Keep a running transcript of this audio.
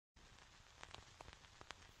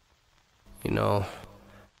You know,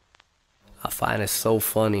 I find it so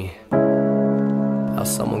funny how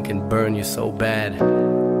someone can burn you so bad,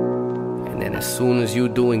 and then as soon as you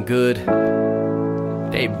doing good,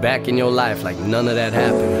 they back in your life like none of that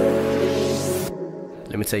happened.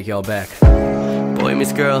 Let me take y'all back. Boy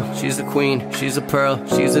meets girl, she's a queen, she's a pearl,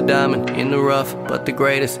 she's a diamond in the rough, but the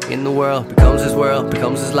greatest in the world. Becomes his world,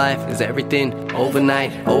 becomes his life, is everything.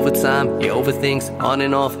 Overnight, over time, he overthinks, on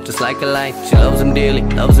and off, just like a light. She loves him dearly,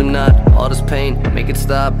 loves him not, all this pain, make it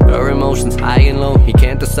stop. Her emotions high and low, he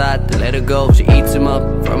can't decide to let her go. She eats him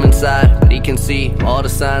up from inside, but he can see all the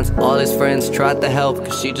signs. All his friends tried to help,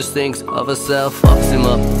 cause she just thinks of herself. Fucks him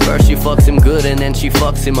up, first she fucks him good and then she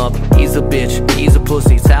fucks him up. He's a bitch, he's a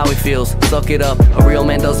pussy, it's how he feels, suck it up. A real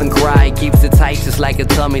man doesn't cry, he keeps it tight just like a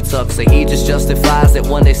tummy tuck. So he just justifies that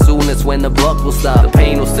one day soon is when the buck will stop. The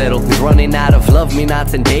pain will settle, he's running out of love me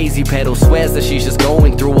nots and daisy petals. Swears that she's just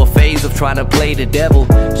going through a phase of trying to play the devil.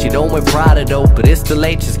 She don't wear Prada though, but it's too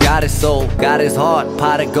late, she's got his soul, got his heart,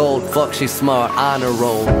 pot of gold. Fuck, she's smart, on her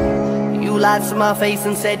roll. You lied to my face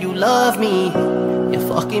and said you love me. You're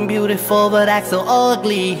fucking beautiful but act so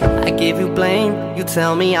ugly. I give you blame, you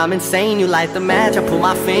tell me I'm insane. You light the match, I put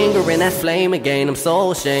my finger in that flame again. I'm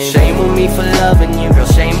so ashamed. Shame on me for loving you, girl,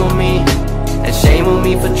 shame on me. And shame on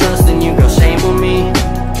me for trusting you, girl, shame on me.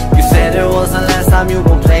 You said it was the last time you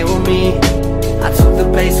gon' play with me. I took the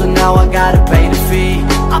bait, so now I gotta pay the fee.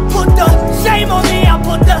 I put the shame on me, I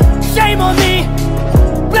put the shame on me.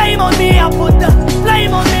 Blame on me, I put the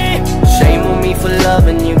blame on me. Shame on me for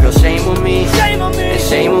loving you, girl, shame on me. Shame on me. And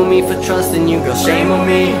shame on me for trusting you, girl, shame on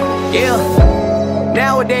me. Yeah.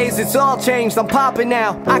 Nowadays it's all changed, I'm popping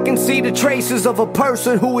now. I can see the traces of a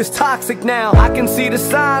person who is toxic now. I can see the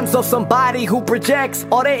signs of somebody who projects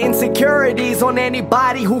all their insecurities on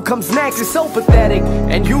anybody who comes next. It's so pathetic,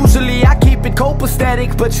 and usually I keep it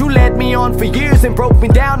copacetic, but you led me on for years and broke me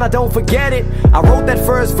down, I don't forget it. I wrote that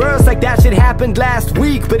first verse like that shit happened last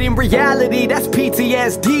week, but in reality that's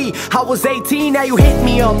PTSD. I was 18, now you hit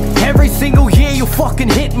me up. Every single year you fucking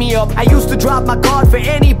hit me up. I used to drop my guard for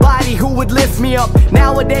anybody who would lift me up.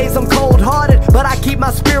 Nowadays I'm cold-hearted, but I keep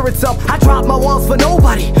my spirits up. I drop my walls for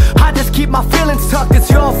nobody, I just keep my feelings tucked. It's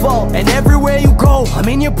your fault, and everywhere you go, I'm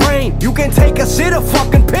in your brain. You can take a shit or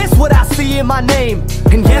fucking piss what I see in my name.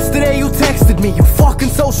 And yesterday you texted me, you fucking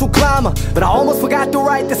social climber, but I almost forgot to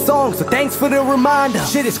write the song, so thanks for the reminder.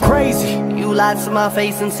 Shit is crazy. You lied to my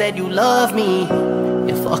face and said you love me.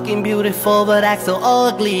 You're fucking beautiful but act so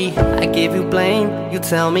ugly. I give you blame, you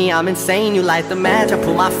tell me I'm insane. You light the match, I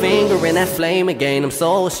put my finger in that flame again. I'm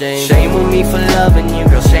so ashamed. Shame on me for loving you,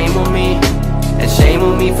 girl, shame on me. And shame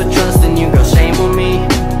on me for trusting you, girl, shame on me.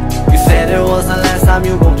 You said it was the last time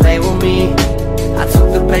you gon' play with me. I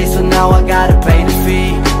took the bait, so now I gotta pay the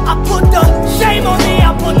fee. I put the shame on me,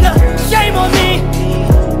 I put